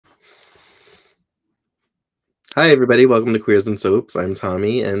Hi, everybody. Welcome to Queers and Soaps. I'm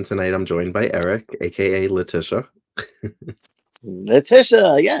Tommy, and tonight I'm joined by Eric, aka Letitia.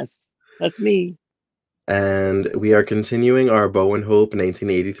 Letitia, yes, that's me. And we are continuing our Bo and Hope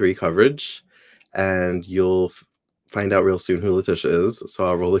 1983 coverage. And you'll find out real soon who Letitia is. So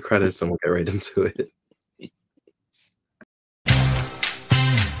I'll roll the credits and we'll get right into it.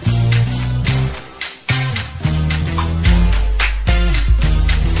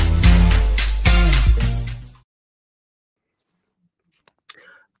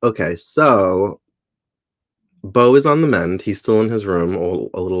 Okay, so Bo is on the mend. He's still in his room,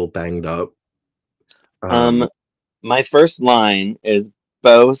 a little banged up. Um, my first line is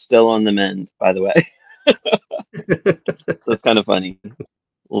Bo still on the mend, by the way. So it's kind of funny,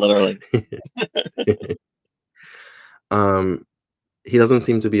 literally. um, he doesn't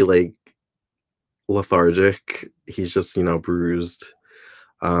seem to be like lethargic. He's just, bruised.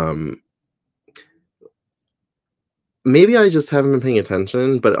 Um, Maybe I just haven't been paying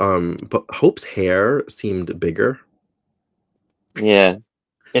attention, but Hope's hair seemed bigger. Yeah,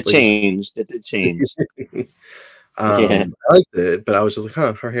 it Like changed. It did change. Yeah, I liked it, but I was just like,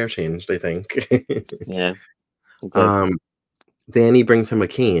 "Huh, her hair changed, I think." yeah, it did. Um, Danny brings him a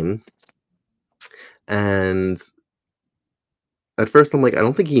cane, and at first I'm like, "I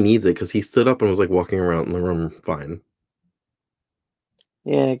don't think he needs it," because he stood up and was, like, walking around in the room fine.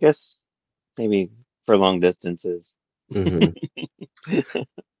 Yeah, I guess maybe for long distances. Mhm.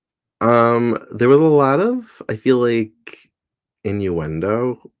 There was a lot of, I feel like,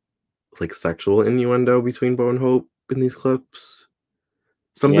 innuendo, like, sexual innuendo between Bo and Hope in these clips.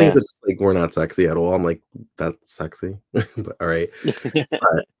 Some things Yeah. that just, like, were not sexy at all. I'm like, "That's sexy." But alright.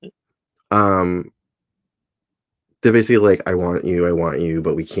 But, um, they're basically like, I want you,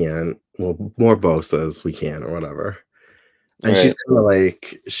 but we can't." Well, more Bo says, "We can," or whatever. And she's Right. kinda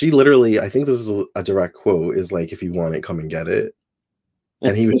like she literally I think this is a direct quote, is like, "If you want it, come and get it."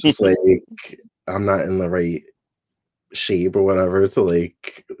 And he was just like, "I'm not in the right shape or whatever to,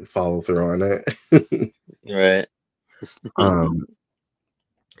 like, follow through on it." Right. Um,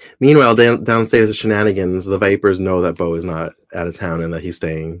 Meanwhile, downstairs at Shenanigans, the Vipers know that Bo is not out of town and that he's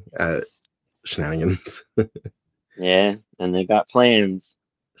staying at Shenanigans. Yeah, and they got plans.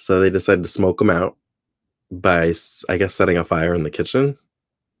 So they decided to smoke him out by, I guess, setting a fire in the kitchen.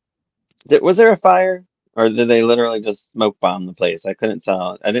 Was there a fire? Or did they literally just smoke bomb the place? I couldn't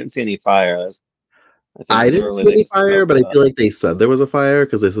tell. I didn't see any fire. I think I didn't literally see they any just fire, smoked but it I up. feel like they said there was a fire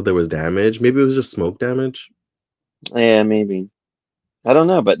because they said there was damage. Maybe it was just smoke damage. Yeah, maybe. I don't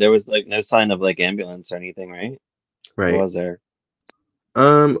know, but there was like no sign of like ambulance or anything, right? Or Right. was there?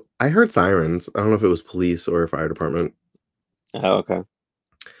 I heard sirens. I don't know if it was police or fire department. Oh, okay.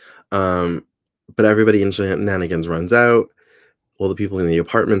 Um, but everybody in Shenanigans runs out. All the people in the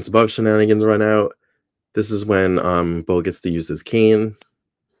apartments above Shenanigans run out. This is when Bo gets to use his cane.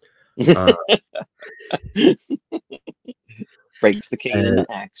 Uh, Breaks the cane and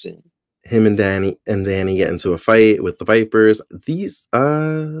into action. him and Danny get into a fight with the Vipers. These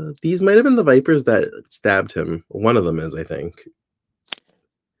might have been the Vipers that stabbed him. One of them is, I think.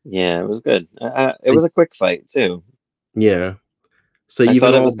 Yeah, it was good. It So, was a quick fight too. yeah. So I even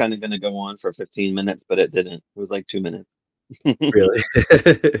thought it was all kind of going to go on for 15 minutes, but it didn't. It was like 2 minutes. really.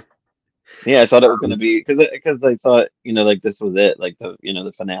 Yeah, I thought it was going to be because I thought like this was it, like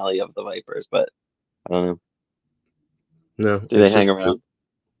the finale of the Vipers, but I don't know. No, Do they it's hang just around?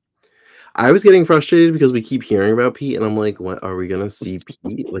 I was getting frustrated because we keep hearing about Pete, and I'm like, "What are we gonna see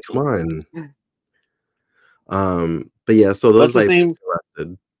Pete? Like, come on." But yeah, so those That's the Vipers same. get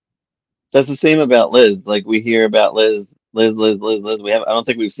arrested. That's the same about Liz. Like we hear about Liz, Liz, Liz, Liz, Liz. I don't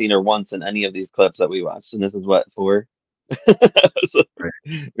think we've seen her once in any of these clips that we watched. And this is what, four? So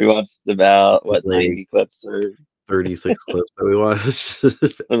Right? we watched about It's what, like 90 clips or 36 clips that we watched.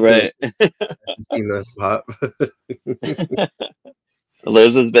 In right. 15 minutes pop.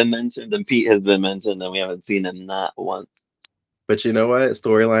 Liz has been mentioned and Pete has been mentioned, and we haven't seen him not once. But you know what?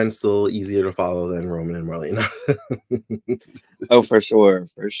 Storyline's still easier to follow than Roman and Marlena. Oh, for sure,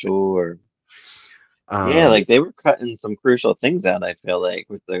 for sure. Yeah, Um, like they were cutting some crucial things out, I feel like,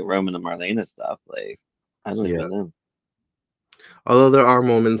 with the Roman and Marlena stuff. Like, I don't yeah. even know. Although there are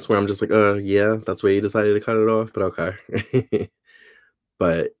moments where I'm just like, yeah, that's why you decided to cut it off, but okay."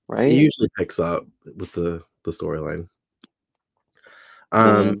 But it Right? usually picks up with the storyline.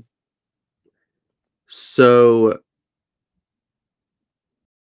 Um, Yeah. so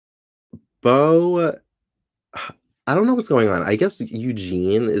Bo, I don't know what's going on. I guess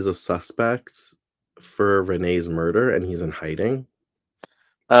Eugene is a suspect for Renee's murder, and he's in hiding.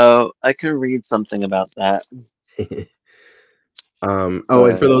 Oh, I could read something about that. Oh,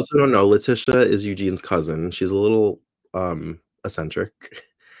 and for But those who don't know, Letitia is Eugene's cousin. She's a little eccentric.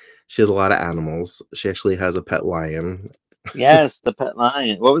 She has a lot of animals. She actually has a pet lion, yes, the pet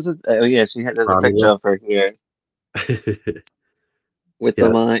lion. What was it? Oh yeah, she had there's a picture Romulus. of her here with the Yeah,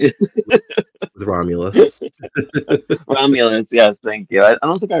 lion. with Romulus. Romulus, yes, thank you. I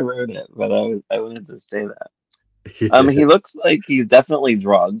don't think I wrote it, but I wanted to say that. Yeah. He looks like he's definitely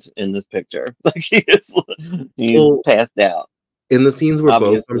drugged in this picture. Like he's Well, passed out, in the scenes where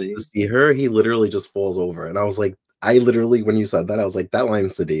Bo comes to obviously. see her, he literally just falls over, and I was like, I literally, when you said that, I was like, that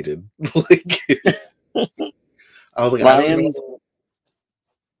line's sedated. Like, I was like, I don't know. Lions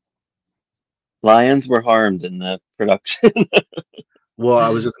lions were harmed in the production. Well, I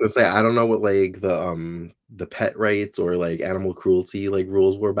was just gonna say, I don't know what like the pet rights or like animal cruelty like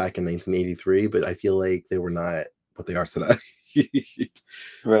rules were back in 1983, but I feel like they were not what they are today.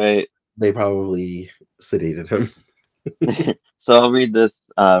 Right. They probably sedated him. So I'll read this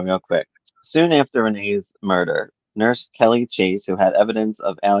real quick. Soon after Renee's murder, Nurse Kelly Chase, who had evidence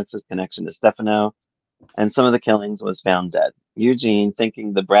of Alex's connection to Stefano and some of the killings, was found dead. Eugene,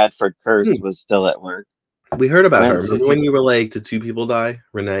 thinking the Bradford curse Hmm. was still at work, We heard about her. went to Remember when you were like, did two people die?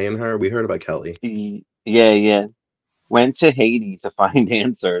 Renee and her? We heard about Kelly. yeah, went to Haiti to find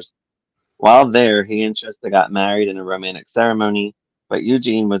answers. While there, he and Trista got married in a romantic ceremony, but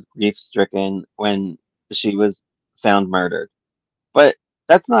Eugene was grief-stricken when she was found murdered. But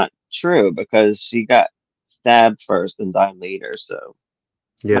that's not true because she got stabbed first and died later, so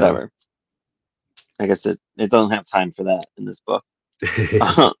Yeah. whatever. I guess it doesn't have time for that in this book.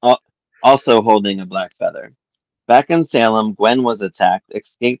 Al- Also holding a black feather. Back in Salem, Gwen was attacked,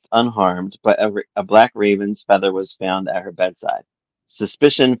 escaped unharmed, but a black raven's feather was found at her bedside.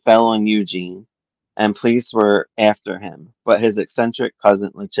 Suspicion fell on Eugene, and police were after him, but his eccentric cousin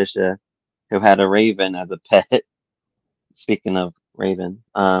Letitia, who had a raven as a pet, speaking of raven,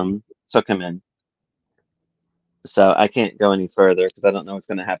 took him in. So I can't go any further because I don't know what's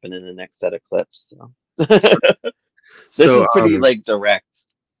going to happen in the next set of clips. So this So is pretty like direct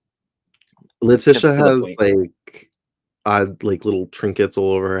Letitia to the has point. like odd like little trinkets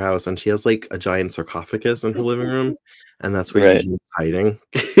all over her house, and she has like a giant sarcophagus in her living room, and that's where Right. Eugene's hiding.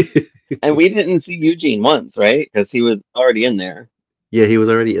 And we didn't see Eugene once, right? Because he was already in there. Yeah, he was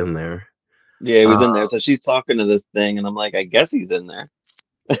already in there. Yeah, he was Uh, in there. So she's talking to this thing, and I'm like, I guess he's in there.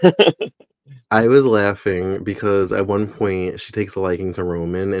 I was laughing because at one point she takes a liking to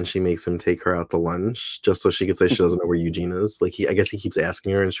Roman and she makes him take her out to lunch just so she could say she doesn't know where Eugene is. Like I guess he keeps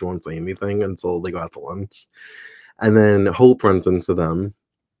asking her and she won't say anything until they go out to lunch. And then Hope runs into them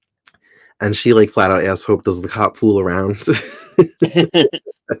and she like flat out asks Hope, "Does the cop fool around?"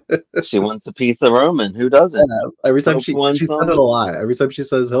 She wants a piece of Roman. Who doesn't? Yes, every time Hope she wants said it some. a lot. Every time she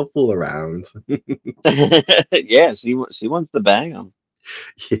says he'll fool around. Yeah, she wants to bang him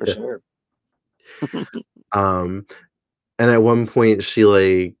for Yeah. sure. Um, and at one point she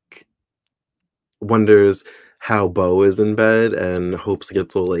like wonders how Bo is in bed and hopes to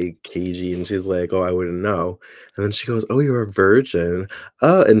get so like cagey and she's like, "Oh, I wouldn't know." And then she goes, "Oh, you're a virgin."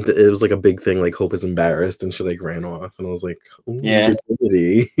 Oh, and it was like a big thing, like Hope is embarrassed and she like ran off and I was like, "Ooh, Yeah,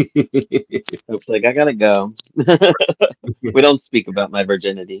 virginity." Hope's like, I gotta go. We don't speak about my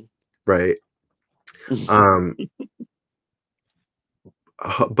virginity. Right. Um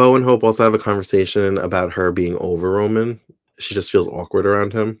Bo and Hope also have a conversation about her being over Roman. She just feels awkward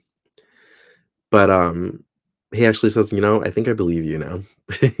around him. But he actually says, I think I believe you now."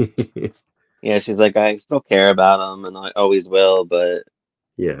 Yeah, she's like, I still care about him, and I always will, but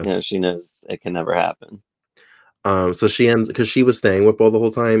Yeah. she knows it can never happen. So she ends because she was staying with Bo the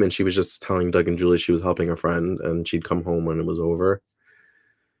whole time, and she was just telling Doug and Julie she was helping a friend, and she'd come home when it was over.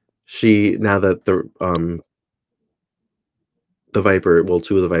 Now that the Viper, well,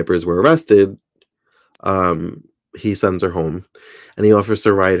 two of the Vipers were arrested, um, he sends her home, and he offers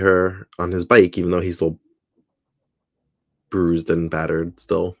to ride her on his bike, even though he's still bruised and battered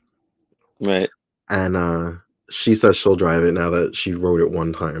still. Right. And she says she'll drive it now that she rode it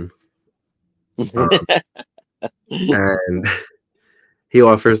one time. Um, and he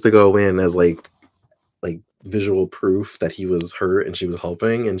offers to go in as like visual proof that he was hurt and she was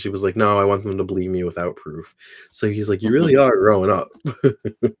helping, and she was like, "No, I want them to believe me without proof." So he's like, "You really are growing up."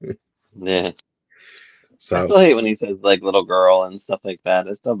 Yeah. I So still hate when he says like little girl and stuff like that.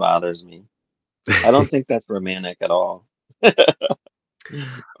 It still bothers me. I don't think that's romantic at all. Or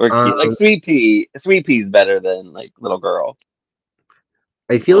cute. Like um Sweet Pea. Sweet Pea's better than like little girl.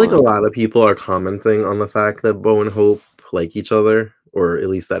 I feel like a Um, lot of people are commenting on the fact that Bo and Hope like each other, or at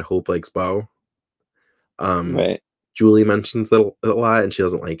least that Hope likes Bo. um right. Julie mentions it a lot and she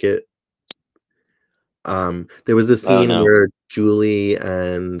doesn't like it. There was this Oh scene no. where Julie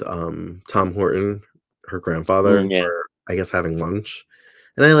and Tom Horton, her grandfather, Yeah. were, I guess, having lunch,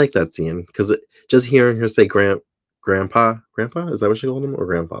 and I like that scene because just hearing her say grandpa, is that what she called him, or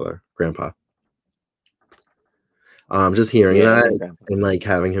grandfather? Grandpa. Just hearing Yeah, that like grandpa. and like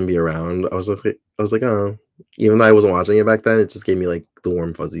having him be around, I was like, oh, even though I wasn't watching it back then, it just gave me like the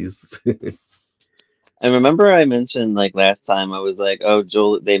warm fuzzies. And remember I mentioned like last time I was like, oh,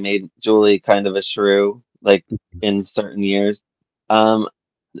 Julie, they made Julie kind of a shrew like in certain years. Um,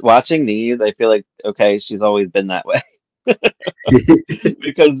 Watching these, I feel like okay, she's always been that way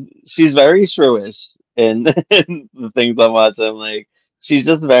because she's very shrewish in, in the things I'm watching. I'm like, she's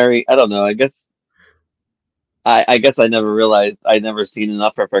just very, I don't know. I guess I never realized I never seen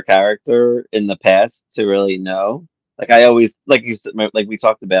enough of her character in the past to really know. Like I always, like you said, like we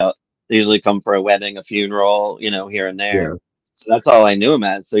talked about, they usually come for a wedding, a funeral, here and Yeah, there. So that's all I knew him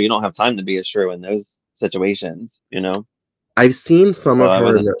as. So you don't have time to be a shrew in those situations. I've seen some So of I her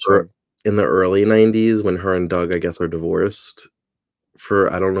wasn't sure. in the early '90s when her and Doug, I guess, are divorced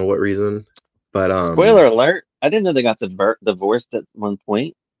for I don't know what reason, but Spoiler alert! I didn't know they got divorced at one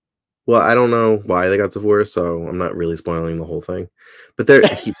point. well, I don't know why they got divorced, so I'm not really spoiling the whole thing. But there,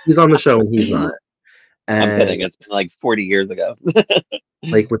 he's on the show and he's not, I'm and kidding. It's been like 40 years ago.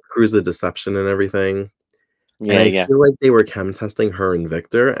 like with Cruise the Deception and everything. And Yeah, I yeah. feel like they were chem testing her and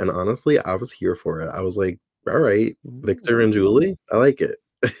Victor, and honestly, I was here for it. I was like, "All right, Victor and Mm. Julie, I like it."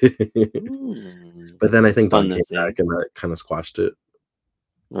 Mm. But then I think Fun Doug to came see. back and that kinda squashed it.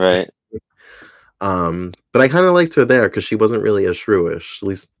 Right. But I kinda liked her there because she wasn't really as shrewish, at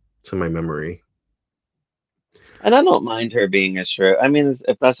least to my memory. And I don't mind her being a shrew. I mean,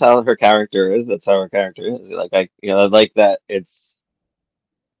 if that's how her character is, that's how her character is. Like I like that. I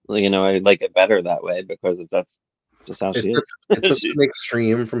like it better that way because if that's just how she It's such is. it's such She, an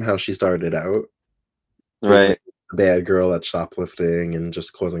extreme from how she started out, being right. the bad girl that's shoplifting and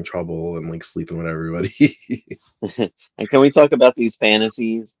just causing trouble and, like, sleeping with everybody. And can we talk about these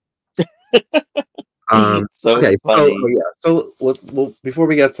fantasies? So Okay, funny. well, before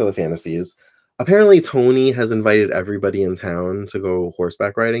we get to the fantasies, apparently Tony has invited everybody in town to go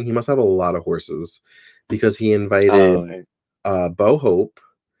horseback riding. He must have a lot of horses because he invited, Oh, right. Bo Hope,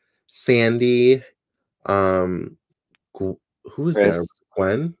 Sandy, um, Gw who was there? Was Chris. it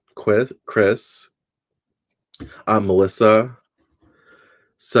Gwen? Chris, Melissa.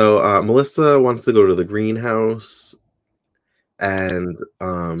 So, Melissa wants to go to the greenhouse, and,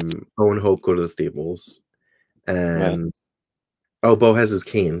 Bo and Hope go to the stables, Right. and oh, Bo has his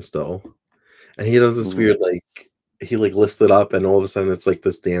cane still. And he does this Mhm. weird, like he, like, lifts it up, and all of a sudden, it's, like,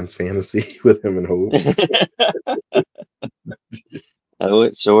 this dance fantasy with him and Hope. Oh,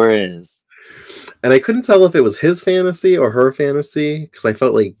 it sure is. And I couldn't tell if it was his fantasy or her fantasy because I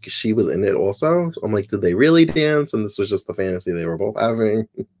felt like she was in it also. I'm like, did they really dance? And this was just the fantasy they were both having.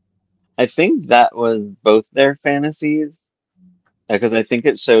 I think that was both their fantasies. Because I think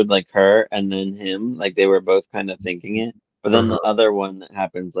it showed like her and then him, like they were both kind of thinking it. But then Uh-huh. the other one that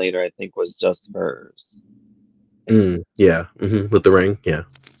happens later, I think, was just hers. Yeah, with the ring, yeah.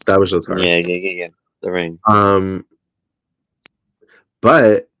 That was just her. Yeah, yeah, yeah, yeah. The ring. Um,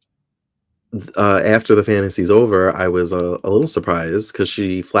 but, after the fantasy's over, I was a little surprised because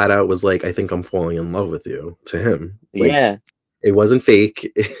she flat out was like, "I think I'm falling in love with you," to him. Like, Yeah, it wasn't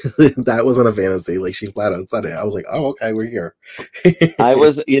fake. That wasn't a fantasy, like, she flat out said it. I was like, "Oh, okay, we're here." I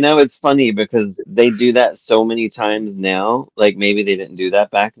was. It's funny because they do that so many times now. Like maybe they didn't do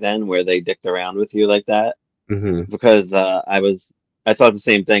that back then, where they dicked around with you like that. Mhm. Because I thought the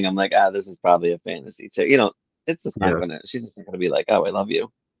same thing. I'm like, this is probably a fantasy too. It's just not Yeah, gonna. She's just not gonna be like, oh, I love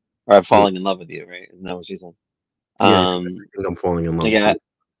you, or I'm yeah, falling in love with you, right? Isn't that what she said? yeah, 'cause Um, I think I'm falling in love with yeah, you.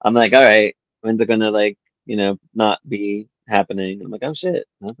 I'm like, all right, when's it gonna like, not be happening? I'm like, oh shit,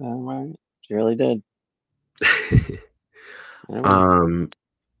 okay, all right, she really did. All right. Um,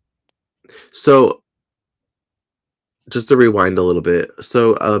 so just to rewind a little bit.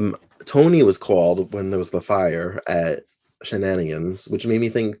 So, Tony was called when there was the fire at Shenanigans, which made me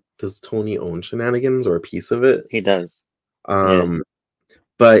think, does Tony own Shenanigans or a piece of it? He does. Yeah. Um,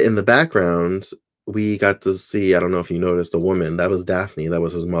 but in the background, we got to see, I don't know if you noticed, a woman. That was Daphne, that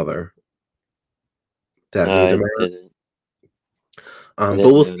was his mother, Daphne I DeMar. didn't. I But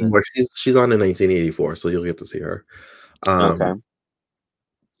didn't we'll see notice. more. She's on in 1984, so you'll get to see her. Okay. Um,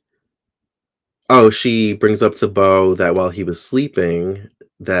 oh, she brings up to Bo that while he was sleeping,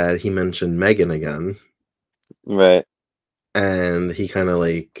 that he mentioned Megan again, Right. and he kinda,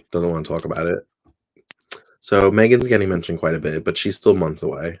 like, doesn't wanna talk about it. So Megan's getting mentioned quite a bit, but she's still months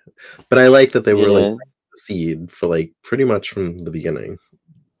away. But I like that they were, like, Yeah. planting the seed for, like, pretty much from the beginning.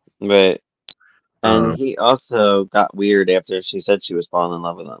 Right. And Um, he also got weird after she said she was falling in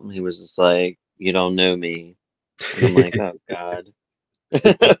love with him. He was just like, "You don't know me," and I'm like, "Oh God."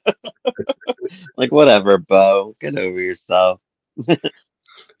 Like, whatever, Bo. Get over yourself.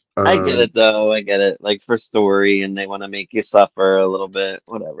 I get um, it though. I get it. Like for story, and they want to make you suffer a little bit.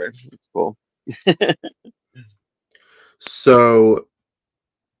 Whatever. It's cool. so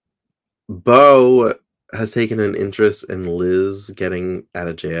Bo has taken an interest in Liz getting out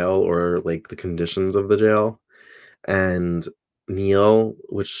of jail or like the conditions of the jail. And Neil,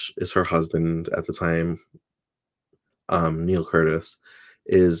 which is her husband at the time, Neil Curtis,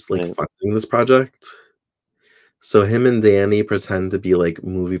 is like Right. funding this project. So him and Danny pretend to be like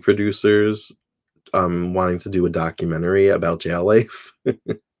movie producers, wanting to do a documentary about jail life.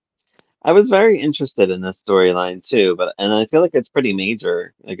 I was very interested in this storyline too, but and I feel like it's pretty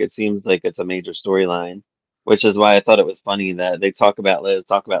major. Like it seems like it's a major storyline, which is why I thought it was funny that they talk about Liz,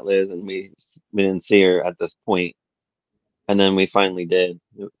 and we didn't see her at this point, and then we finally did.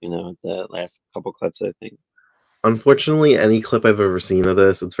 You know, the last couple clips, I think. Unfortunately, any clip I've ever seen of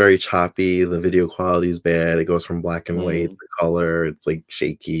this, it's very choppy. The video quality is bad. It goes from black and white Mm. to color. It's like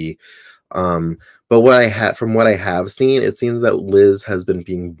shaky. Um, but what I had from what I have seen, it seems that Liz has been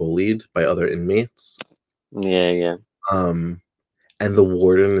being bullied by other inmates. Yeah, yeah, Um, and the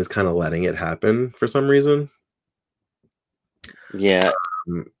warden is kind of letting it happen for some reason. yeah.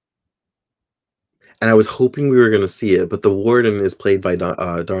 Mm, and I was hoping we were going to see it, but the warden is played by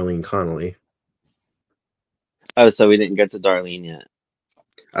Darlene Connolly. Oh, so we didn't get to Darlene yet.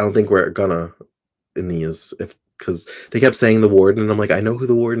 I don't think we're gonna in these if because they kept saying the warden, and I'm like, I know who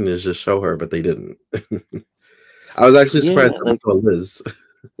the warden is, just show her, but they didn't. I was actually surprised Yeah, that we like saw Liz.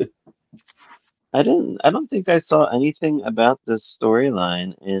 I didn't. I don't think I saw anything about this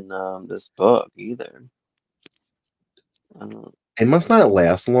storyline in this book either. Um, It must not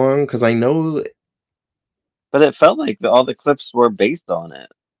last long because I know but it felt like all the clips were based on it.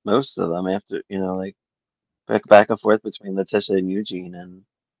 Most of them, after like back and forth between Letitia and Eugene, and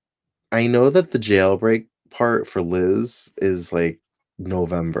that the jailbreak part for Liz is like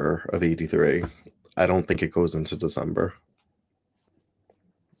November of '83. I don't think it goes into December.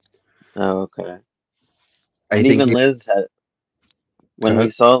 oh, okay. I And think even it. Liz had, Go when we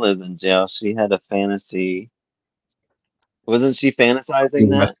ahead. saw Liz in jail, she had a fantasy. Wasn't she fantasizing Being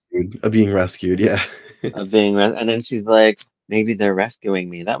that rescued. Being rescued. Yeah. of being, and then she's like, maybe they're rescuing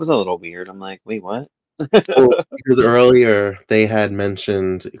me. That was a little weird. I'm like, wait, what? Well, because earlier they had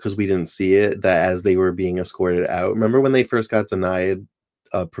mentioned, because we didn't see it, that as they were being escorted out, remember when they first got denied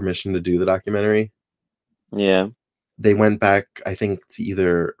permission to do the documentary? Yeah. They went back, I think, to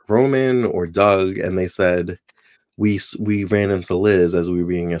either Roman or Doug, and they said, we ran into Liz as we were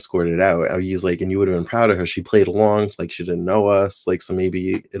being escorted out. And he's like, and you would have been proud of her. She played along, like she didn't know us, like so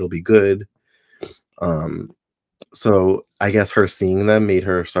maybe it'll be good. Um, so I guess her seeing them made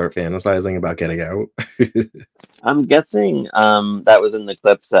her start fantasizing about getting out. I'm guessing that was in the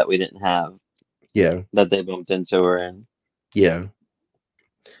clips that we didn't have Yeah, that they bumped into her in. yeah.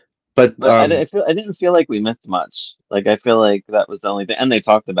 But But I didn't feel like we missed much. Like I feel like that was the only thing, and they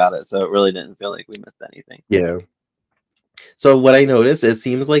talked about it, so it really didn't feel like we missed anything. yeah. So what I noticed, it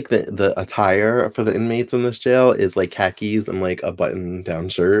seems like the attire for the inmates in this jail is like khakis and like a button down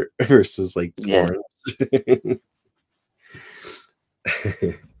shirt versus like Yeah, orange.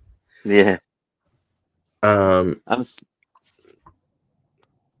 yeah. um I'm s-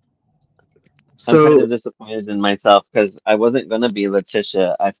 I'm kind so of disappointed in myself because I wasn't gonna be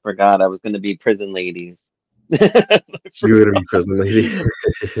Letitia. I forgot I was gonna be prison ladies. I you're gonna be forgot. prison lady.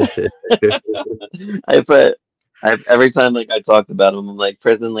 I put every time like I talked about them, I'm like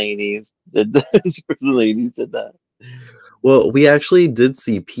prison ladies did this, prison ladies did that. Well, we actually did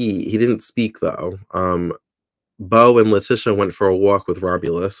see Pete. He didn't speak though. Bo and Letitia went for a walk with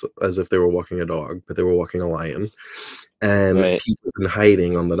Romulus as if they were walking a dog, but they were walking a lion. And Right. Pete was in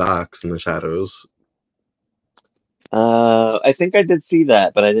hiding on the docks in the shadows. I think I did see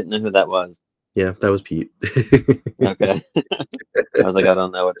that, but I didn't know who that was. Yeah, that was Pete. Okay. I was like, I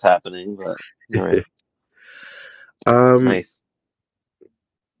don't know what's happening, but all right. um, Nice.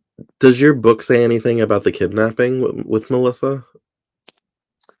 does your book say anything about the kidnapping with Melissa?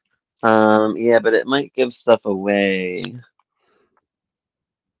 Yeah, but it might give stuff away.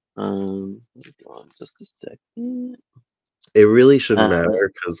 Hold on just a second. It really shouldn't Uh,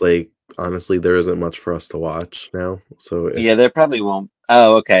 matter because, like, honestly, there isn't much for us to watch now. So yeah, if there probably won't.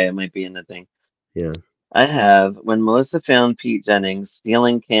 Oh, okay, it might be in the thing. yeah, I have. When Melissa found Pete Jennings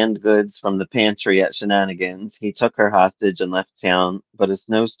stealing canned goods from the pantry at Shenanigans, he took her hostage and left town, but a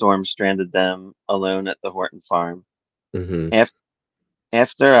snowstorm stranded them alone at the Horton farm. hmm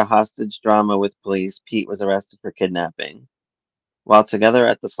After a hostage drama with police, Pete was arrested for kidnapping. While together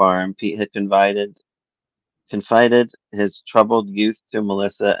at the farm, Pete had confided his troubled youth to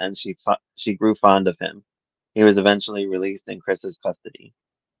Melissa, and she grew fond of him. He was eventually released in Chris's custody.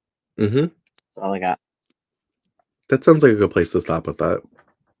 Mm-hmm. That's all I got. That sounds like a good place to stop with that.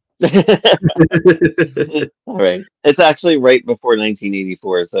 All right. It's actually right before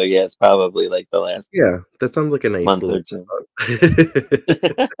 1984, so yeah, it's probably like the last Yeah, that sounds like a nice month little. or two.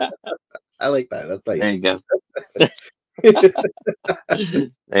 I like that. That's There you nice. go.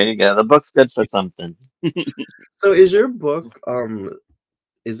 There you go. The book's good for something. So is your book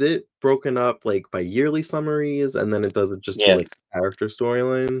is it broken up like by yearly summaries and then it does it just do Yeah, like character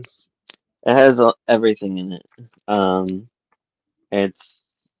storylines? it has everything in it. It's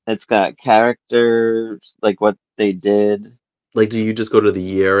it's got characters like what they did. Like do you just go to the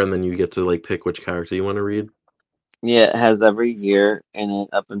year and then you get to like pick which character you want to read? Yeah, it has every year in it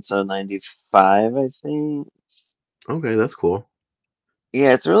up until 95, I think. Okay, that's cool.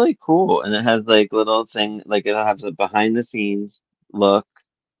 Yeah, it's really cool, and it has like little thing like it'll have the behind the scenes look.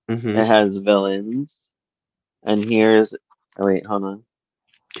 Mm-hmm. It has villains, and here's oh wait, hold on.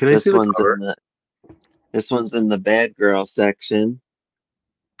 Can I see This the one's in the this one's in the bad girl section.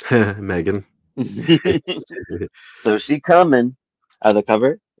 cover? Megan. So she coming out of the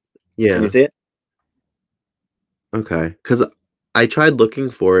cover. Can you Yeah. see it? Okay. Because I tried looking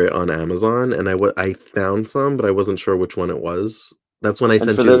for it on Amazon and I found some, but I wasn't sure which one it was. That's when I And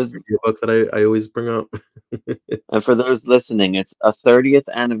sent for you the those video book that I always bring up. and for those listening, it's a 30th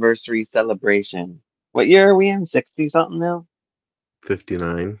anniversary celebration. What year are we in? 60 something now?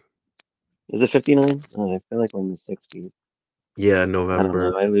 59. Is it 59? Oh, I feel like we're in the 60s. Yeah, I don't November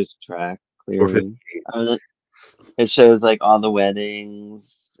know. I lose track or clearly. 58. It shows like all the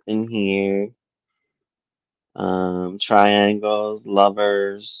weddings in here, triangles,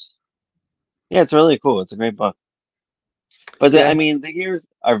 lovers. Yeah, it's really cool. It's a great book. But See, I mean, the years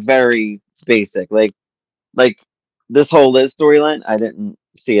are very basic. Like this whole Liz storyline, I didn't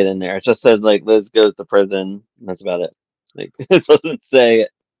see it in there. It just said like Liz goes to prison. And that's about it. Like it doesn't say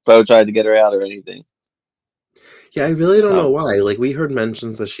Bo tried to get her out or anything. yeah, I really don't know So why. Like we heard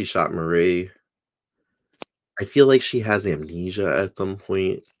mentions that she shot Marie. I feel like she has amnesia at some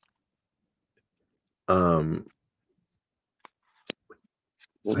point. Um,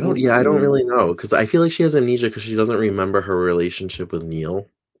 I don't mm, really know because I feel like she has amnesia because she doesn't remember her relationship with Neil.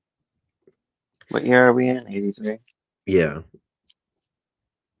 what year are we in? 83. Yeah,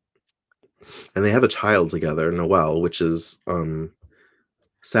 and they have a child together, Noelle, which is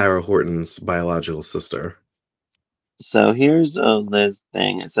Sarah Horton's biological sister. So here's a Liz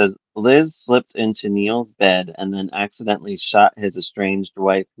thing. It says Liz slipped into Neil's bed and then accidentally shot his estranged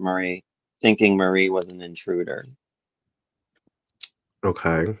wife, Marie, thinking Marie was an intruder.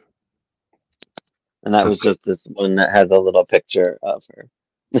 Okay, And that that's was just this one that has a little picture of her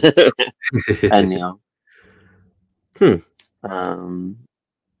and Neil. hmm. Um,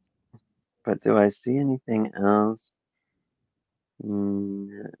 but do I see anything else?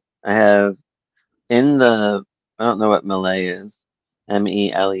 Mm, I have in the, I don't know what Malay is.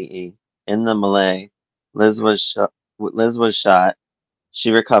 Melee. In the Malay, Liz was shot. She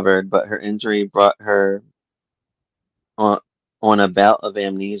recovered, but her injury brought her on, on a bout of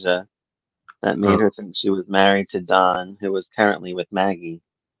amnesia that made her Oh, think she was married to Don, who was currently with Maggie.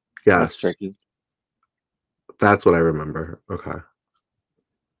 That's yes, tricky. that's what I remember. Okay,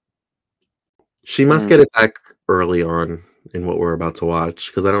 she must Hmm. get it back early on in what we're about to watch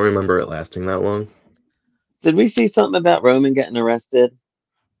because I don't remember it lasting that long. Did we see something about Roman getting arrested?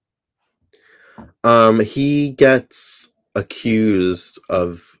 He gets accused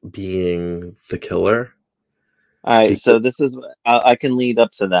of being the killer All right, so because this is I can lead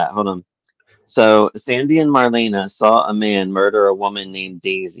up to that. Hold on. So Sandy and Marlena saw a man murder a woman named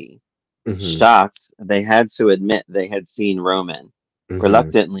Daisy. mhm, Shocked, they had to admit they had seen Roman. mhm.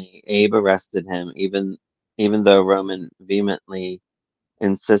 Reluctantly, Abe arrested him, even though Roman vehemently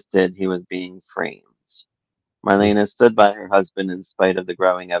insisted he was being framed. Mhm. Marlena stood by her husband in spite of the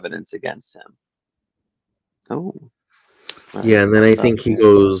growing evidence against him. Oh, all right. Yeah, and then I So think he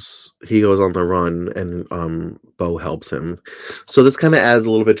goes on the run and Bo helps him. So this kind of adds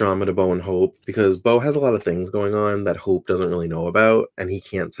a little bit drama to Bo and Hope because Bo has a lot of things going on that Hope doesn't really know about and he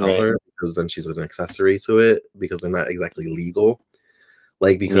can't tell right, her because then she's an accessory to it because they're not exactly legal.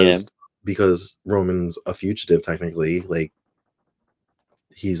 Like yeah, because Roman's a fugitive technically, like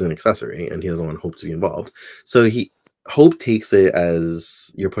he's an accessory and he doesn't want Hope to be involved. So Hope takes it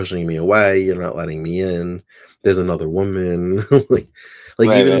as you're pushing me away, you're not letting me in. There's another woman. like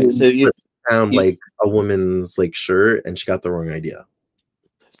right, even right. when So he puts down you like a woman's like shirt and she got the wrong idea.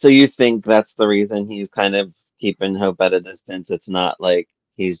 So you think that's the reason he's kind of keeping Hope at a distance? It's not like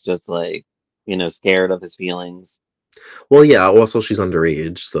he's just like, scared of his feelings. Well, yeah. Also, she's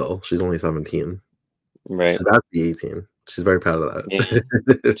underage still. She's only 17. Right. She's about to be 18. She's very proud of Yeah.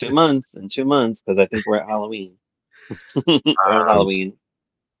 that. 2 months in 2 months, because I think we're at Halloween. We're on um, Halloween.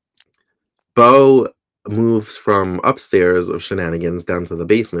 Bo moves from upstairs of shenanigans down to the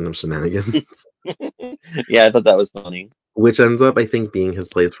basement of shenanigans, Yeah, I thought that was funny. which ends up, I think, being his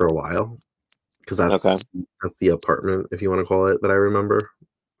place for a while because Okay. that's the apartment, if you want to call it, that I remember,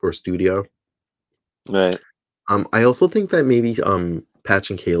 or studio. Right. I also think that maybe Patch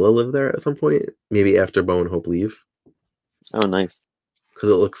and Kayla live there at some point, maybe after Bo and Hope leave, Oh, nice. because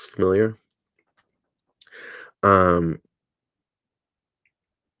it looks familiar. Um,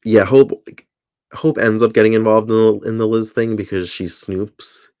 yeah, Hope ends up getting involved in the Liz thing because she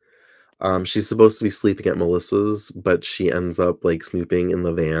snoops. She's supposed to be sleeping at Melissa's, but she ends up like snooping in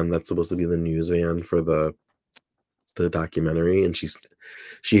the van that's supposed to be the news van for the documentary, and she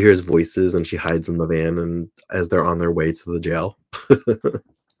hears voices and she hides in the van, and as they're on their way to the jail.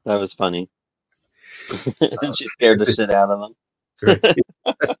 That was funny. She scared the shit out of them. Right.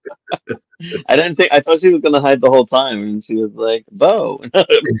 I thought she was gonna hide the whole time, and she was like, "Bo."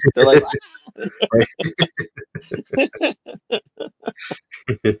 They're like,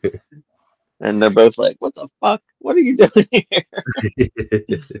 and they're both like, "What the fuck? What are you doing here?"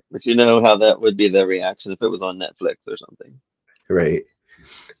 But you know how that would be the reaction if it was on Netflix or something. Right.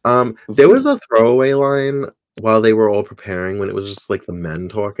 There was a throwaway line while they were all preparing when it was just like the men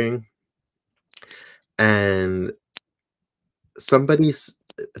talking, and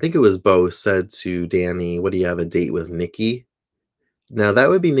I think it was Bo, said to Danny, "What do you have a date with Nikki?" Now that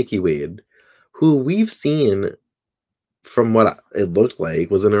would be Nikki Wade, who we've seen from what it looked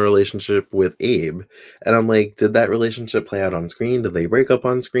like was in a relationship with Abe. And I'm like, did that relationship play out on screen? Did they break up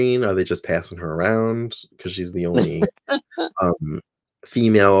on screen? Are they just passing her around because she's the only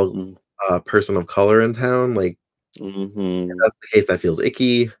female person of color in town? Like, if that's the case, that feels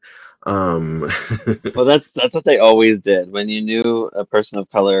icky. Well, that's what they always did. When you knew a person of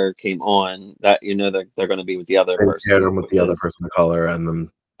color came on, that that they're going to be with the other They paired person them with the other person of color, and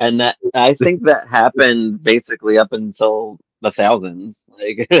then and that I think that happened basically up until the thousands.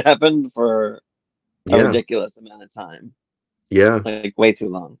 Like it happened for a yeah, ridiculous amount of time, yeah, like way too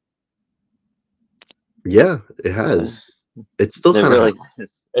long. yeah, it has. It's still It kind of really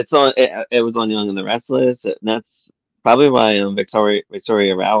it's on it was on Young and the Restless, and that's probably why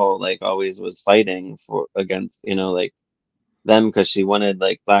Victoria Rowell like always was fighting for against like them because she wanted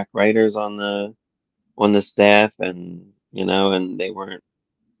like black writers on the staff, and and they weren't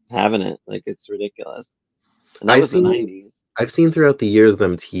having it. Like it's ridiculous, and that I've was the seen 90s. I've seen throughout the years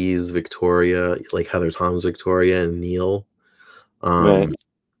them tease Victoria, like Heather Tom's Victoria and Neil. Right. Um,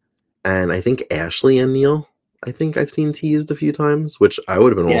 and I think Ashley and Neil, I think I've seen teased a few times, which I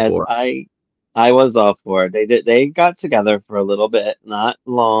would have been all Yes, for. I was all for it. They got together for a little bit, not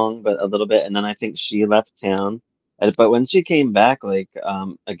long, but a little bit, and then I think she left town. But when she came back, like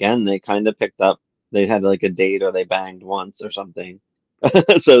again, they kind of picked up. They had like a date or they banged once or something.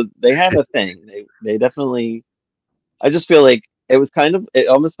 So they had a thing. They definitely. I just feel like it was kind of. It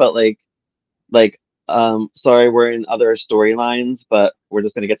almost felt like sorry, we're in other storylines, but we're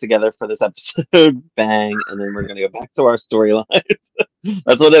just gonna get together for this episode, bang, and then we're gonna go back to our storylines.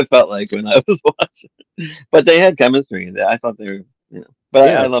 That's what it felt like when I was watching. But they had chemistry. I thought they were, But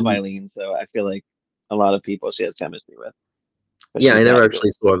I Yeah, love Eileen, so I feel like a lot of people she has chemistry with, but yeah, I she's never that good.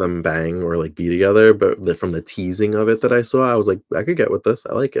 actually saw them bang or like be together, but from the teasing of it that I saw, I was like, I could get with this.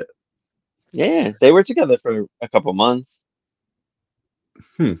 I like it. Yeah, they were together for a couple months.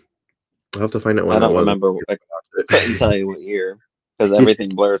 Hmm. I'll have to find out when I that don't was. remember. I couldn't tell you what year because everything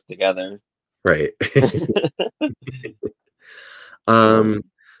blurs together. Right. Um,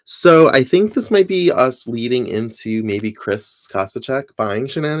 So I think this might be us leading into maybe Chris Kosachek buying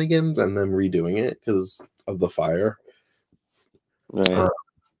Shenanigans and them redoing it because of the fire. right. Uh,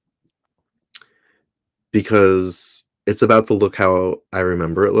 because it's about to look how I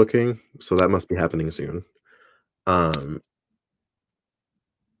remember it looking, so that must be happening soon. Um,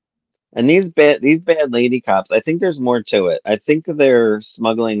 And these bad lady cops, I think there's more to it. I think they're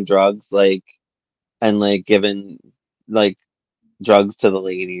smuggling drugs, like and like giving like drugs to the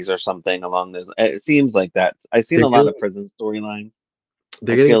ladies or something along this. It seems like that. I've seen they're a lot getting of prison storylines.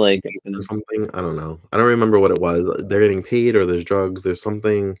 they're I getting feel like paid it's or gonna. something. I don't know. I don't remember what it was. They're getting paid or there's drugs. There's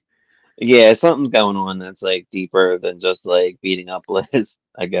something. Yeah, something's going on that's like deeper than just like beating up Liz,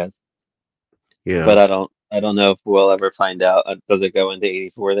 I guess. But Yeah. I don't know if we'll ever find out. Does it go into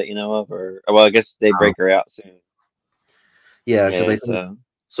 84 that you know of, or well, I guess they Um, break her out soon. yeah, because I Yeah, think so.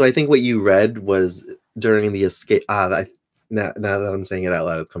 So I think what you read was during the escape. Now that I'm saying it out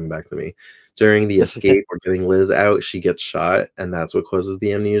loud, it's coming back to me. During the escape or getting Liz out, she gets shot, and that's what causes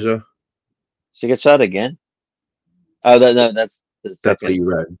the amnesia. She gets shot again? Oh, no, that's the That's what second. you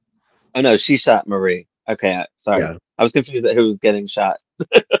read. Oh no, she shot Marie. Okay, sorry. Yeah. I was confused at who was getting shot.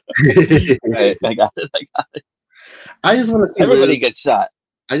 Right, I got it. I got it. I just want to see Everybody Liz. gets shot.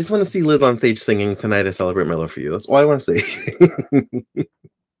 I just want to see Liz on stage singing "Tonight I Celebrate My Love for You." That's all I want to see.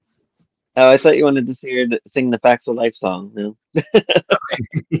 Oh, I thought you wanted to see her sing the Facts of Life song. No?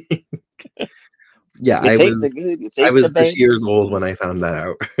 Yeah, You take the good, you I take the was this bad. years old when I found that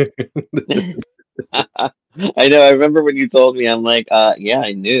out. I know. I remember when you told me. I'm like, yeah,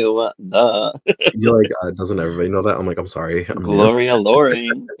 I knew. Duh. You're like, doesn't everybody know that? I'm like, I'm sorry, I'm new. Gloria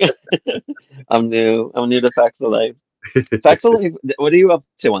Loring. I'm new. I'm new to Facts of Life. Facts of Life. What are you up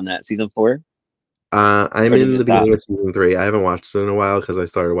to on that season 4? I'm Or did in you the stop? beginning of season 3. I haven't watched it in a while because I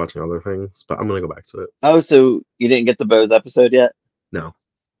started watching other things, but I'm gonna go back to it. Oh, so you didn't get to Bo's episode yet? No.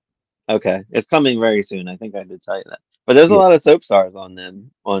 Okay, it's coming very soon. I think I did tell you that. But there's a Yeah. lot of soap stars on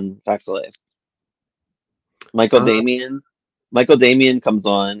them on Facts of Life. Michael Um, Damian. Michael Damian comes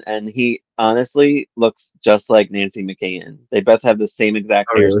on, and he honestly looks just like Nancy McKeon. They both have the same exact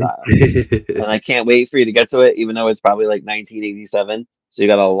oh really? hairstyle, and I can't wait for you to get to it, even though it's probably like 1987. So you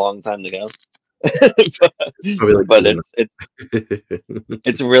got a long time to go. but Probably like but season.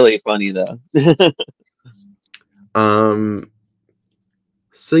 it's really funny though.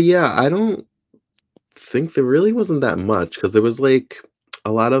 So yeah, I don't think there really wasn't that much because there was like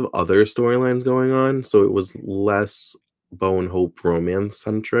a lot of other storylines going on, so it was less Bo and Hope romance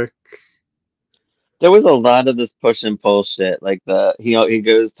centric. There was a lot of this push and pull shit. Like he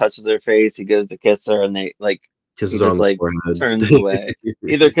goes touches her face, he goes to kiss her, and he Kisses her just on the like forehead. turns away.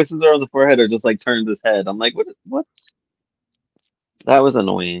 Either kisses her on the forehead or just like turns his head. I'm like, what? That was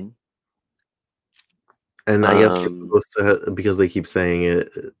annoying. And I guess we're Um, supposed to, because they keep saying it,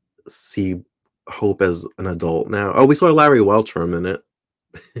 see Hope as an adult now. Oh, we saw Larry Welch for a minute.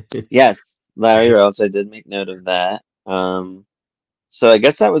 yes, Larry Welch. I did make note of that. So I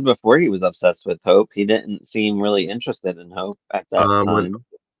guess that was before he was obsessed with Hope. He didn't seem really interested in Hope at that When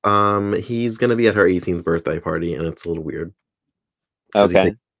time. he's gonna be at her 18th birthday party, and it's a little weird because he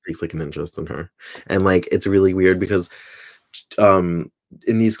Okay. takes like an interest in her, and like it's really weird because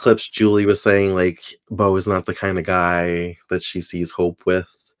in these clips, Julie was saying like Bo is not the kind of guy that she sees Hope with,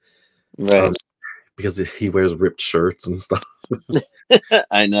 Right. because he wears ripped shirts and stuff.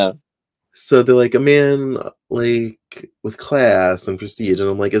 I know. So they're like a man like with class and prestige, and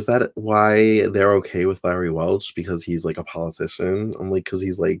I'm like, is that why they're okay with Larry Welch? Because he's like a politician? I'm like, because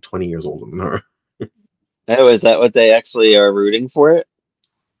he's like 20 years older than her. Oh, is that what they actually are rooting for it?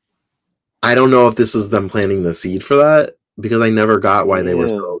 I don't know if this is them planting the seed for that because I never got why they were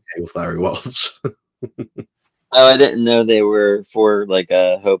so Ew. okay with Larry Welch. Oh, I didn't know they were for like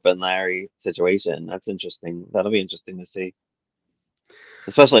a Hope and Larry situation. That's interesting. That'll be interesting to see.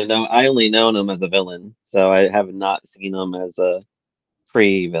 Especially no, I only known him as a villain, so I have not seen him as a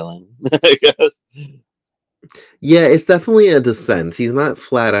pre-villain. I guess. Yeah, it's definitely a descent. He's not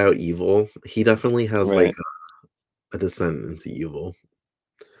flat out evil. He definitely has like Right. a descent into evil.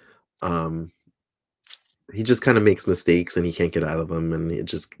 Um, he just kind of makes mistakes and he can't get out of them, and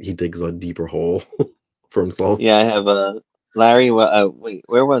he digs a deeper hole for himself. Yeah, I have a Larry. Wait,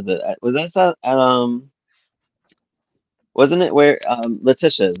 where was it? Was that wasn't it where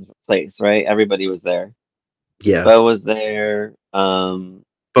Letitia's place, right? Everybody was there. Yeah, Bo was there. Bo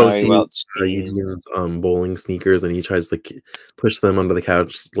Larry sees Welch came. Eugene's bowling sneakers and he tries to push them under the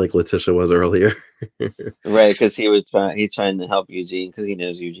couch like Letitia was earlier. Right, because he's trying to help Eugene because he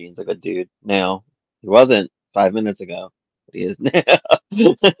knows Eugene's a good dude now. He wasn't 5 minutes ago, but he is now.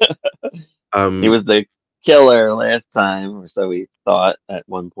 He um, was the killer last time, or so we thought at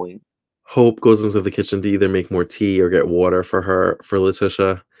one point. Hope goes into the kitchen to either make more tea or get water for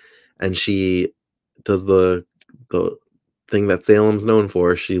Letitia, and she does the thing that Salem's known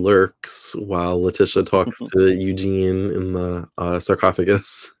for. She lurks while Letitia talks to Eugene in the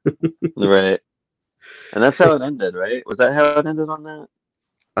sarcophagus. Right. And that's how it ended, right? Was that how it ended on that?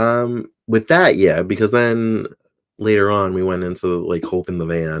 With that, yeah, because then later on we went into like Hope in the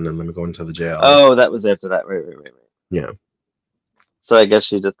van, and then we go into the jail. Oh, that was after that. Right. Yeah, So I guess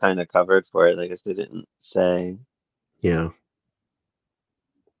she just kind of covered for it. I guess they didn't say. yeah.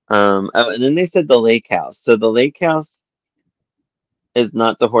 Oh, and then they said the lake house. So the lake house is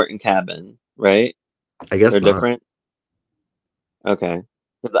not the Horton cabin, right? I guess They're not. different. Okay.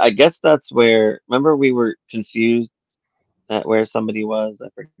 'Cause I guess that's where. Remember, we were confused at where somebody was. I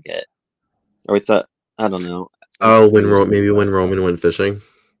forget. Or we thought. I don't know. I'm Oh, confused. Maybe when Roman went fishing.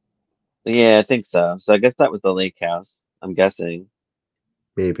 Yeah, I think so. So I guess that was the lake house, I'm guessing,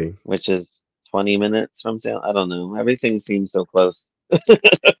 Maybe. which is 20 minutes from Salem. I don't know. Everything seems so close.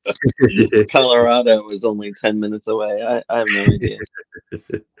 Colorado was only 10 minutes away. I have no idea.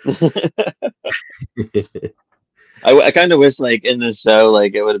 I kind of wish like in the show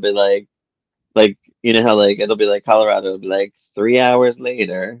like it would have been like you know how like it'll be like Colorado it'll be like 3 hours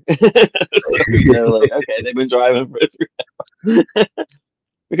later. So we know like okay they've been driving for 3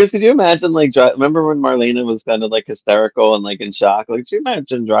 because could you imagine like remember when Marlena was kind of like hysterical and like in shock? Like, could you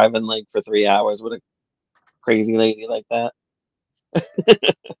imagine driving like for 3 hours with a crazy lady like that?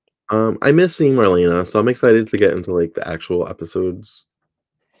 I miss seeing Marlena, so I'm excited to get into like the actual episodes.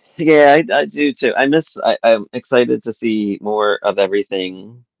 Yeah, I do too. I'm excited to see more of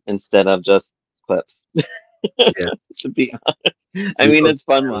everything instead of just clips. Yeah. To be honest, I We mean saw it's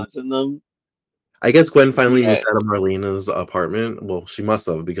fun Gwen. watching them. I guess Gwen finally moved Yeah, out of Marlena's apartment. Well, she must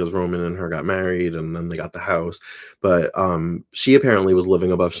have because Roman and her got married and then they got the house. But she apparently was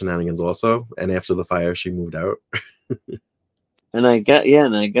living above Shenanigans also, and after the fire she moved out. and I get yeah,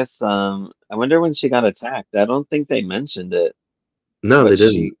 and I guess I wonder when she got attacked. I don't think they mentioned it, No, but they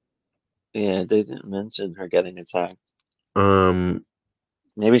didn't. yeah, they didn't mention her getting attacked. Um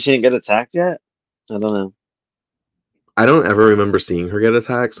Maybe she didn't get attacked yet. I don't know. I don't ever remember seeing her get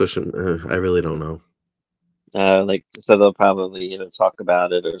attacked, so I really don't know. Like so they'll probably talk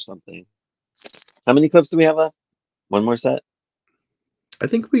about it or something. How many clips do we have left? One more set? I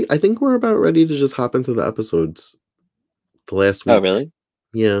think we're about ready to just hop into the episodes. The last Oh, week. really?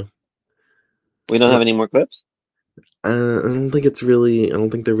 Yeah. We don't I'm have not, any more clips? I don't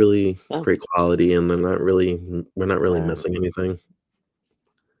think they're really Oh, great quality and we're not really uh, missing anything.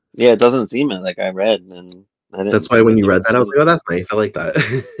 yeah, it doesn't seem it. Like I read and That's why I when didn't you even read that, I see was like, "Oh, anything. that's nice. I like that.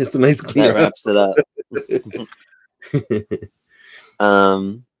 It's a nice That clear up." wraps it up.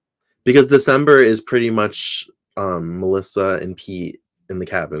 Um, Because December is pretty much Melissa and Pete in the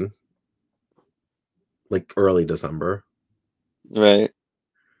cabin, like early December. right.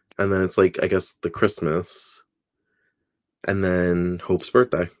 And then it's like I guess the Christmas and then Hope's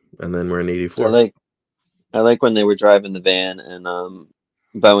birthday. And then we're in I 84. like I like when they were driving the van and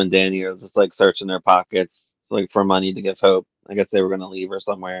Bo and Danny are just like searching their pockets like for money to give Hope. I guess they were gonna leave her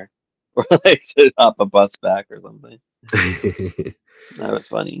somewhere. Or like to hop a bus back or something. That was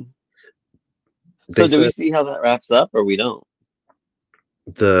funny. So They do we said see how that wraps up or we don't?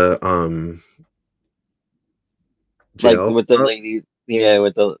 the Like jail with the lady, yeah,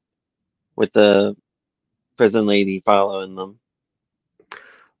 with the prison lady following them.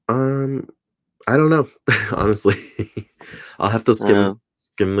 um I don't know, honestly. I'll have to Uh,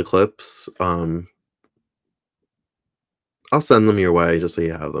 skim the clips. I'll send them your way just so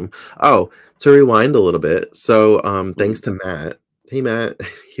you have them. Oh, to rewind a little bit. So, thanks mm. to Matt. Hey, Matt.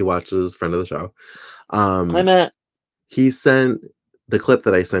 He watches, friend of the show. Hi Um, Matt. he sent the clip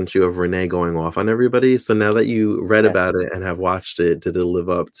that I sent you of Renee going off on everybody. So now that you read Yeah, about it and have watched it, did it live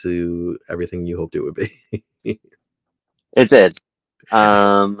up to everything you hoped it would be? it did.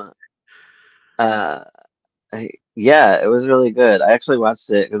 Um, uh, yeah, it was really good. I actually watched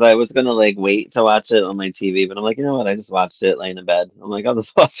it because I was gonna like wait to watch it on my TV, but I'm like, you know what? I just watched it laying in bed. I'm like, I'll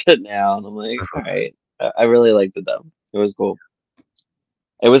just watch it now, and I'm like, all right. I really liked it though. It was cool.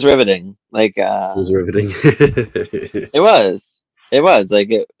 It was riveting. Like, It was riveting. it was. It was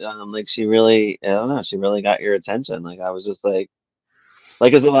like she really. I don't know. She really got your attention. Like, I was just like,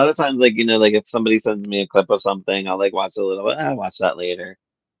 cause a lot of times, like like if somebody sends me a clip of something, I'll like watch a little bit. I'll watch that later.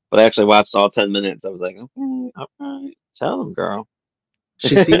 But I actually watched all 10 minutes. I was like, okay, all right, tell them, girl.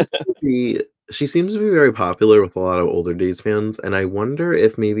 She seems to be she seems to be very popular with a lot of older Days fans, and I wonder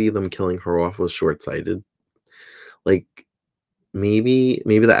if maybe them killing her off was short-sighted. Like, maybe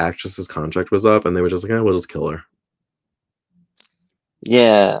the actress's contract was up and they were just like, "Oh, we'll just kill her."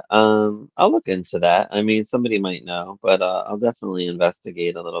 Yeah, I'll look into that. I mean, somebody might know, but I'll definitely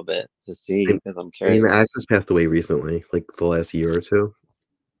investigate a little bit to I see because I'm I mean, the curious. actress passed away recently, like, the last year or 2.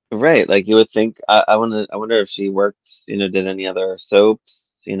 Right, like you would think. I wonder if she worked, did any other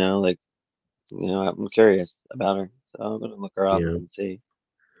soaps, like, I'm curious about her, so I'm gonna look her up Yeah. and see.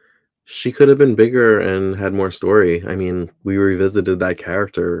 She could have been bigger and had more story. I mean, we revisited that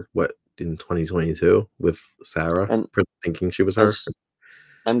character, what, in 2022 with Sarah And for thinking she was I her? sh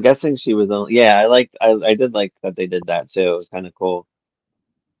I'm guessing she was only. Yeah, I did like that they did that too. It was kind of cool.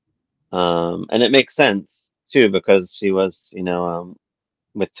 And it makes sense too because she was,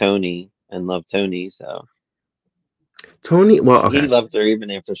 with Tony and loved Tony, so Tony well, and he okay. loved her even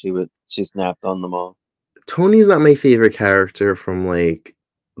after she snapped on them all. Tony's not my favorite character from, like,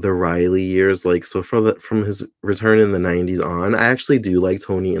 the Riley years, like, so from his return in the 90s on, I actually do like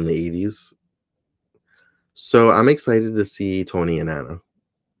Tony in the 80s. So I'm excited to see Tony and Anna.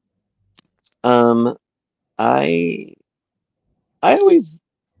 Um, I I always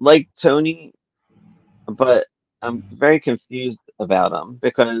liked Tony, but I'm very confused about him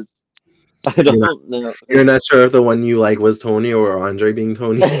because I You're not don't know. you're not sure if the one you like was Tony or Andre being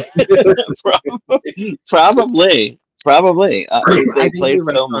Tony? Probably. I They think played you're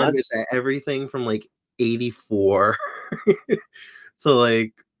right so on much. with that. Everything from, like, 84 to,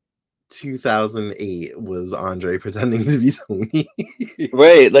 like, 2008 was Andre pretending to be Tony.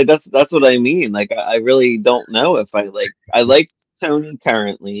 Right, like that's what I mean. Like I really don't know if I like Tony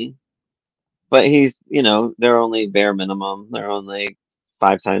currently, but he's, they're only bare minimum. They're on like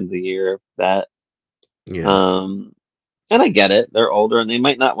 5 times a year if that. Yeah, Um, and I get it. They're older and they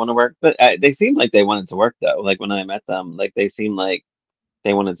might not want to work, but they seem like they wanted to work though. Like when I met them, like they seemed like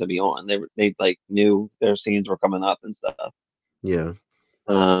they wanted to be on. They like knew their scenes were coming up and stuff. yeah.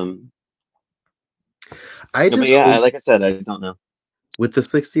 Um, I but just yeah, hope like I said, I don't know. with the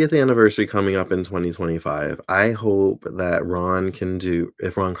 60th anniversary coming up in 2025, I hope that Ron can do,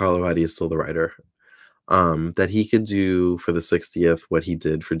 if Ron Carlivati is still the writer, that he could do for the 60th what he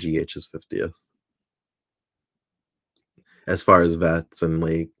did for GH's 50th, as far as vets and,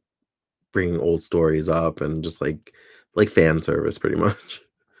 like, bringing old stories up and just, like fan service pretty much.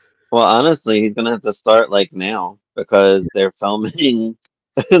 Well, honestly, he's gonna have to start like now because they're filming in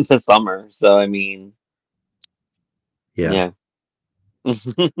the summer. So I mean, Yeah. yeah,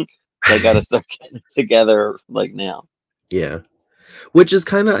 they gotta start getting it together like now. Yeah. Which is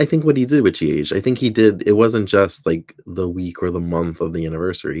kinda, I think, what he did with GH. I think he did, it wasn't just, like, the week or the month of the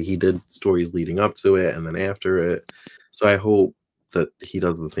anniversary. He did stories leading up to it and then after it. So I hope that he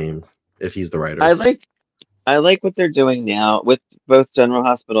does the same if he's the I writer. like I like what they're doing now with both General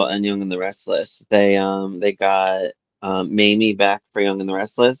Hospital and Young and the Restless. They got Mamie back for Young and the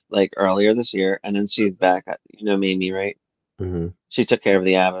Restless like earlier this year, and then she's back. You know Mamie, right? Mhm. She took care of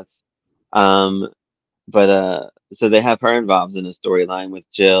the Abbotts. Um, but so they have her involved in a storyline with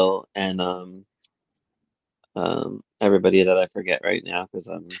Jill and everybody that I forget right now because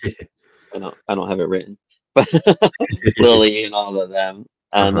I don't have it written, but Lily and all of them,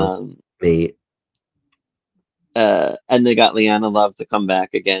 and Uh-huh. Nate. they got Leanna Love to come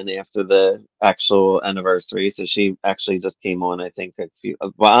back again after the actual anniversary, so she actually just came on. I think a few.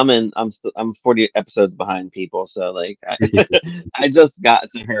 Well, I'm 40 episodes behind people, so like I just got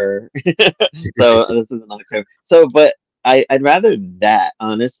to her, so this is in October. So, but I'd rather that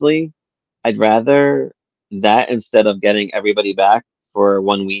honestly. I'd rather that instead of getting everybody back for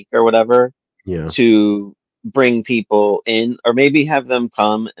 1 week or whatever Yeah. to bring people in, or maybe have them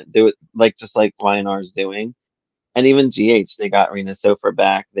come and do it like just like YNR's doing. And even GH, they got Rena Sofer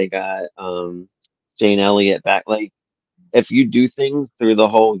back, they got Jane Elliott back. Like if you do things through the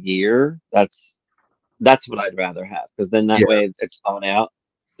whole year, that's what I'd rather have because then that Yeah. way it's thought out.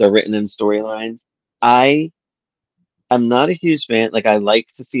 They're written in storylines. I I'm not a huge fan. Like I like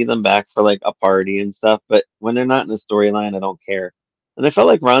to see them back for like a party and stuff, but when they're not in the storyline, I don't care. And I felt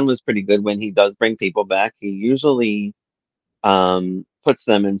like Ron was pretty good when he does bring people back. He usually puts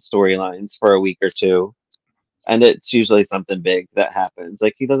them in storylines for a week or two, and it's usually something big that happens.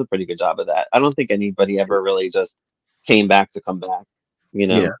 Like he does a pretty good job of that. I don't think anybody ever really just came back to come back, you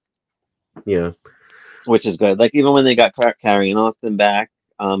Yeah. know, Yeah. which is good. Like even when they got Carrie and Austin back,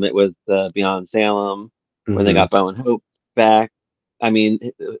 it was Beyond Salem. When they Mhm. got Bo and Hope back, I mean,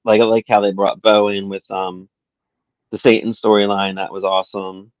 like I like how they brought Bo in with the Satan storyline. That was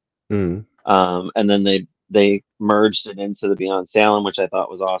awesome. Mhm. And then they merged it into the Beyond Salem, which I thought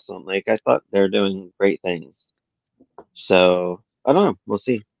was awesome. Like I thought they're doing great things. So I don't know. We'll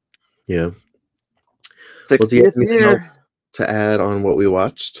see. Yeah. Well, do you have 60th anything year. else to add on what we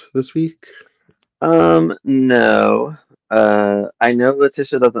watched this week? No. I know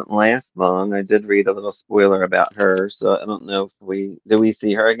Letitia doesn't last long. I did read a little spoiler about her, so I don't know if we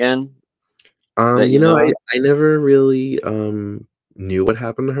see her again that You you know, know of. I never really, knew what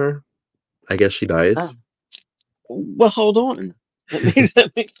happened to her. I guess she dies. Oh, well, hold on. Let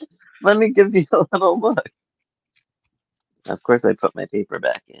me let me give you a little look. Of course, I put my paper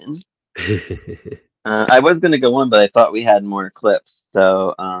back in. I was gonna go on, but I thought we had more clips.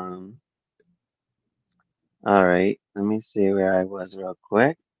 So, all right. Let me see where I was real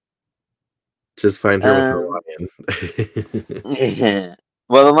quick. Just find her with her Um, lion.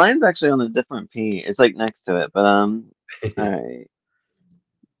 well, the line's actually on a different P. It's like next to it, but all right.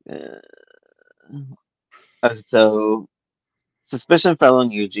 Uh, so suspicion fell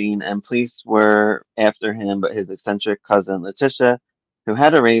on Eugene, and police were after him, but his eccentric cousin Letitia who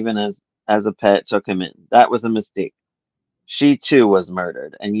had a raven as a pet, took him in. That was a mistake. She too was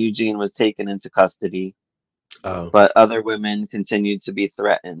murdered, and Eugene was taken into custody, Oh, but other women continued to be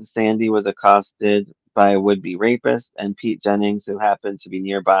threatened. Sandy was accosted by a would-be rapist, and Pete Jennings, who happened to be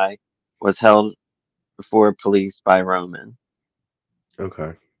nearby, was held before police by Roman.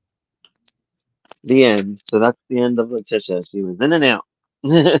 okay. The end. So that's the end of Letitia. She was in and out.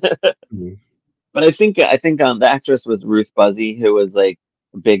 Mhm. But I think the actress was Ruth Buzzy, who was like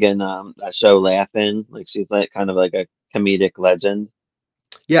big in that show Laughing. Like she's like kind of like a comedic legend.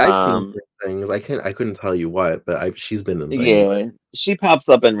 Yeah, I've seen Um, things. I couldn't tell you what, but she's been in things. yeah, she pops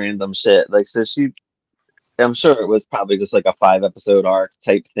up in random shit. Like so I'm sure it was probably just like a 5 episode arc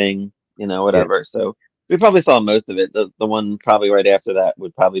type thing, Yeah, whatever. So we probably saw most of it. The one probably right after that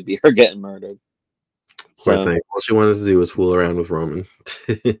would probably be her getting murdered. poor So thing. All she wanted to do was fool around with Roman.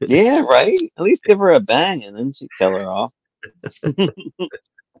 yeah, right. At least give her a bang and then she'd kill her off.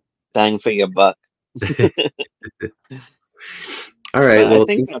 Bang for your buck. All right. But I Well,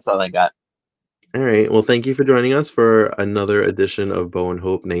 think that's all I got. all right. Well, thank you for joining us for another edition of Bow and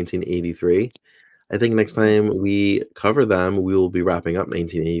Hope 1983. I think next time we cover them, we will be wrapping up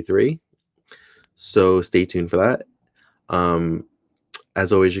 1983. So stay tuned for that. Um,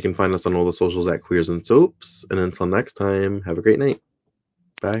 as always, you can find us on all the socials at Queers and Soaps. And until next time, have a great night.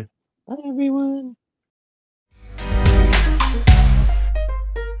 Bye. Bye, everyone.